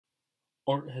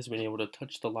Art has been able to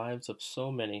touch the lives of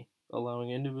so many,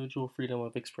 allowing individual freedom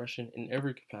of expression in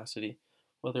every capacity,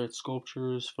 whether it's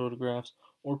sculptures, photographs,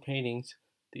 or paintings.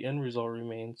 The end result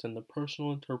remains in the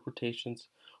personal interpretations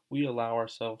we allow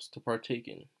ourselves to partake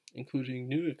in, including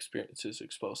new experiences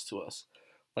exposed to us,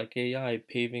 like AI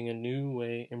paving a new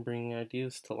way and bringing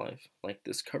ideas to life, like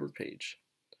this cover page.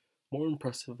 More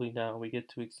impressively now, we get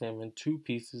to examine two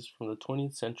pieces from the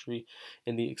 20th century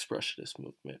in the Expressionist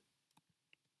movement.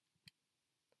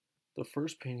 The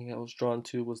first painting I was drawn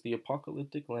to was the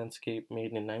apocalyptic landscape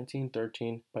made in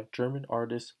 1913 by German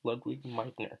artist Ludwig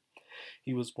Meitner.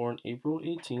 He was born April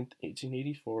 18th,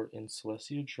 1884 in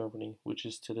Silesia, Germany, which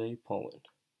is today Poland.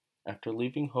 After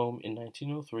leaving home in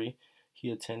 1903, he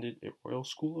attended a Royal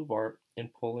School of Art in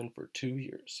Poland for 2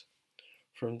 years.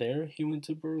 From there, he went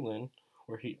to Berlin,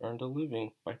 where he earned a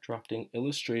living by drafting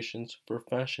illustrations for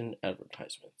fashion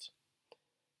advertisements.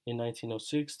 In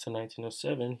 1906 to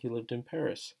 1907, he lived in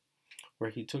Paris, where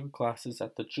he took classes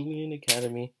at the Julian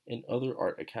Academy and other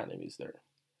art academies there.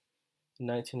 In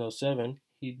 1907,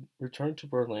 he returned to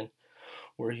Berlin,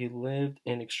 where he lived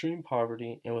in extreme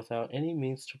poverty and without any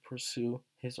means to pursue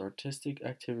his artistic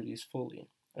activities fully.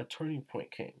 A turning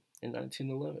point came in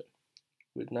 1911,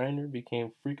 when Niner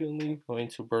became frequently going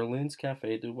to Berlin's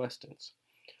Café de Westens,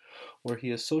 where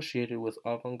he associated with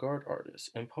avant-garde artists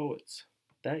and poets.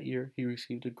 That year, he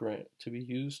received a grant to be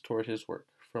used toward his work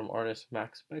from artist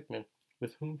Max Beckmann,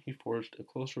 with whom he forged a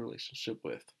close relationship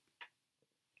with.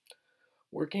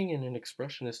 Working in an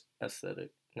expressionist aesthetic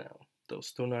now, though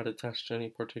still not attached to any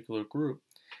particular group,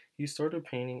 he started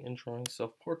painting and drawing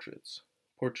self-portraits,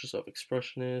 portraits of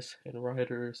expressionists and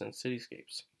writers and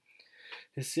cityscapes.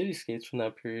 His cityscapes from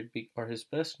that period are his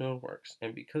best known works,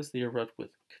 and because they erupt with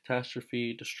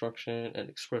catastrophe, destruction, and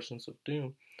expressions of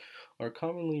doom, are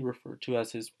commonly referred to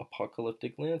as his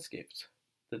apocalyptic landscapes.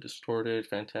 The distorted,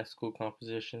 fantastical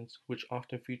compositions, which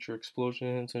often feature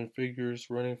explosions and figures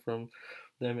running from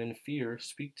them in fear,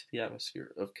 speak to the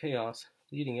atmosphere of chaos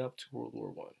leading up to World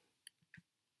War I.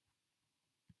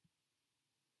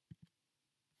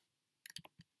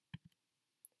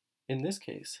 In this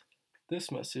case, this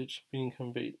message being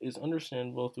conveyed is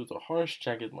understandable through the harsh,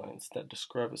 jagged lines that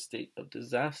describe a state of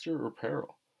disaster or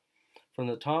peril. From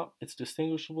the top, it's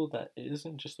distinguishable that it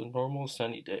isn't just a normal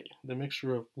sunny day. The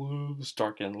mixture of blues,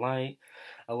 dark and light,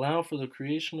 allow for the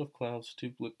creation of clouds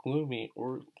to look gloomy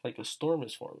or like a storm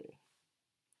is forming.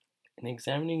 In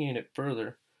examining it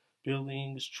further,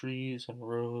 buildings, trees, and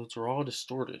roads are all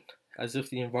distorted, as if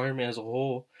the environment as a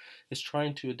whole is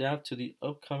trying to adapt to the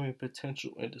upcoming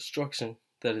potential and destruction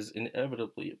that is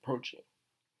inevitably approaching.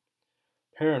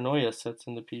 Paranoia sets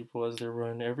in the people as they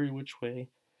run every which way,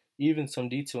 even some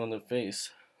detail on their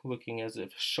face, looking as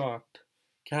if shocked,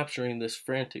 capturing this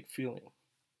frantic feeling.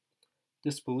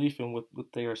 Disbelief in what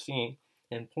they are seeing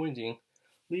and pointing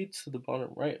leads to the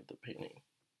bottom right of the painting.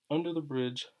 Under the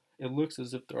bridge, it looks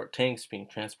as if there are tanks being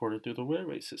transported through the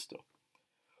railway system,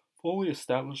 fully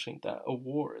establishing that a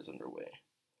war is underway.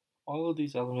 All of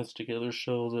these elements together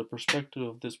show the perspective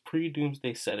of this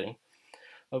pre-doomsday setting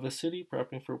of a city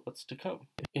prepping for what's to come.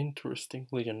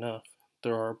 Interestingly enough,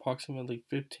 there are approximately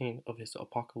 15 of his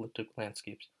apocalyptic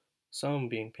landscapes, some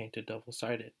being painted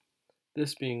double-sided,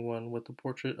 this being one with the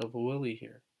portrait of Willie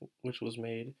here, which was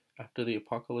made after the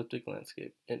apocalyptic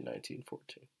landscape in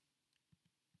 1914.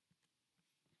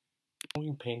 The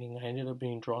following painting I ended up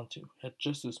being drawn to had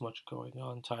just as much going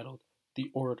on, titled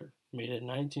The Orator, made in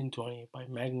 1920 by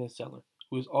Magnus Zeller,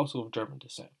 who is also of German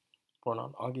descent, born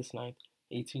on August 9,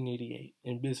 1888,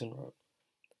 in Bisenrode.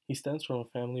 He stems from a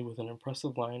family with an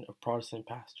impressive line of Protestant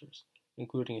pastors,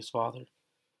 including his father.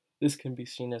 This can be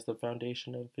seen as the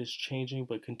foundation of his changing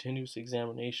but continuous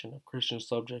examination of Christian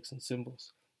subjects and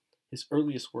symbols. His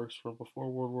earliest works from before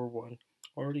World War I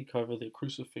already cover the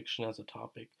crucifixion as a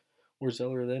topic, where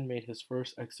Zeller then made his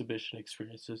first exhibition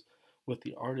experiences with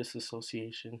the Artists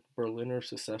Association Berliner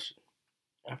Secession.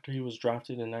 After he was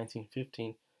drafted in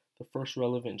 1915, the first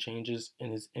relevant changes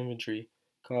in his imagery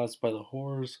caused by the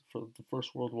horrors of the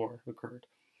First World War occurred,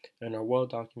 and are well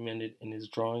documented in his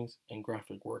drawings and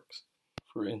graphic works.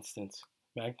 For instance,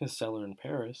 Magnus Zeller in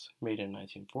Paris, made in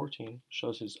 1914,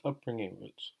 shows his upbringing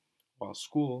roots, while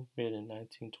School, made in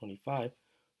 1925,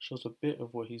 shows a bit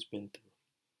of what he's been through.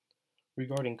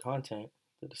 Regarding content,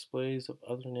 the displays of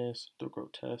otherness, the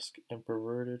grotesque and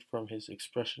perverted from his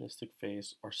expressionistic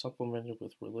phase, are supplemented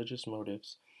with religious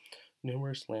motifs,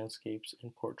 numerous landscapes,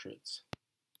 and portraits.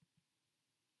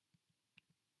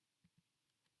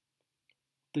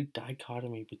 The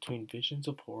dichotomy between visions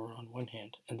of horror on one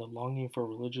hand and the longing for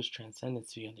religious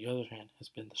transcendency on the other hand has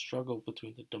been the struggle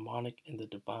between the demonic and the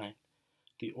divine.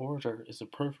 The orator is a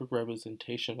perfect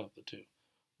representation of the two,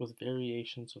 with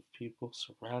variations of people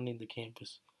surrounding the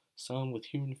canvas, some with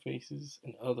human faces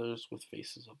and others with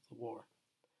faces of the war.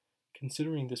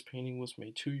 Considering this painting was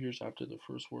made 2 years after the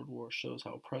First World War shows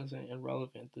how present and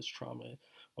relevant this trauma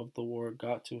of the war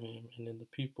got to him and in the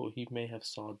people he may have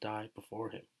saw die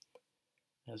before him.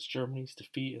 As Germany's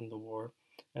defeat in the war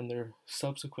and their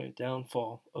subsequent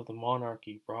downfall of the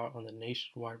monarchy brought on the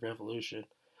nationwide revolution,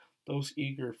 those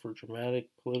eager for dramatic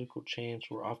political change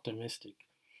were optimistic.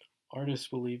 Artists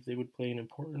believed they would play an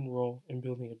important role in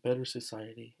building a better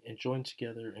society and joined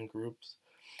together in groups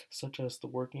such as the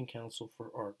Working Council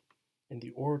for Art. In The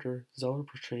Orator, Zeller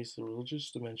portrays the religious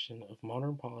dimension of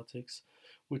modern politics,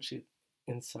 which it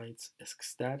incites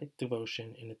ecstatic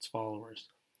devotion in its followers.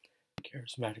 The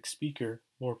charismatic speaker,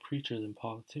 more preacher than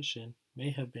politician, may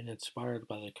have been inspired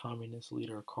by the communist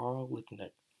leader Karl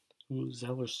Liebknecht, who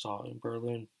Zeller saw in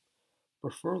Berlin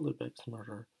before Liebeck's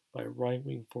murder by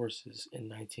right-wing forces in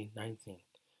 1919.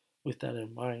 With that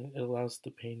in mind, it allows the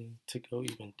painting to go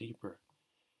even deeper.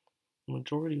 The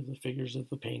majority of the figures of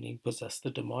the painting possess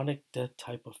the demonic death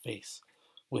type of face,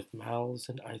 with mouths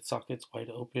and eye sockets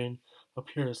wide open,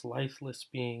 appear as lifeless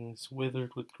beings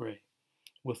withered with gray.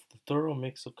 With the thorough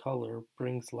mix of color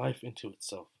brings life into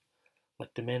itself,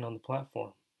 like the man on the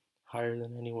platform, higher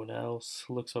than anyone else,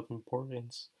 looks of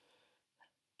importance,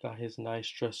 got his nice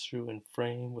dress through and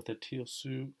frame with a teal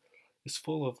suit, is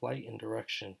full of light and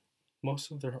direction. Most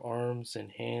of their arms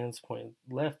and hands point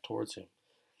left towards him,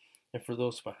 and for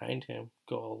those behind him,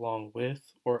 go along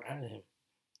with or at him.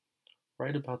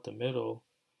 Right about the middle,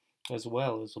 as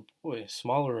well, is a boy,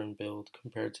 smaller in build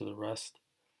compared to the rest,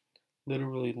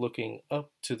 literally looking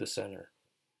up to the center,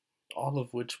 all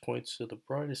of which points to the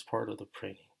brightest part of the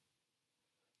painting.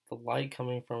 The light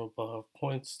coming from above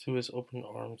points to his open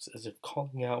arms as if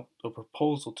calling out a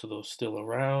proposal to those still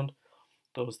around,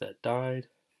 those that died,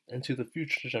 and to the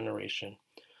future generation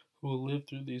who will live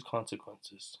through these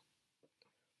consequences.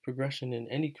 Progression in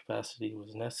any capacity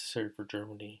was necessary for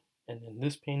Germany, and in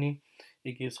this painting,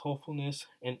 it gives hopefulness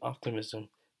and optimism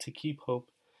to keep hope,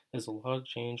 as a lot of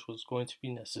change was going to be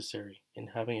necessary in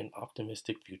having an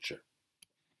optimistic future.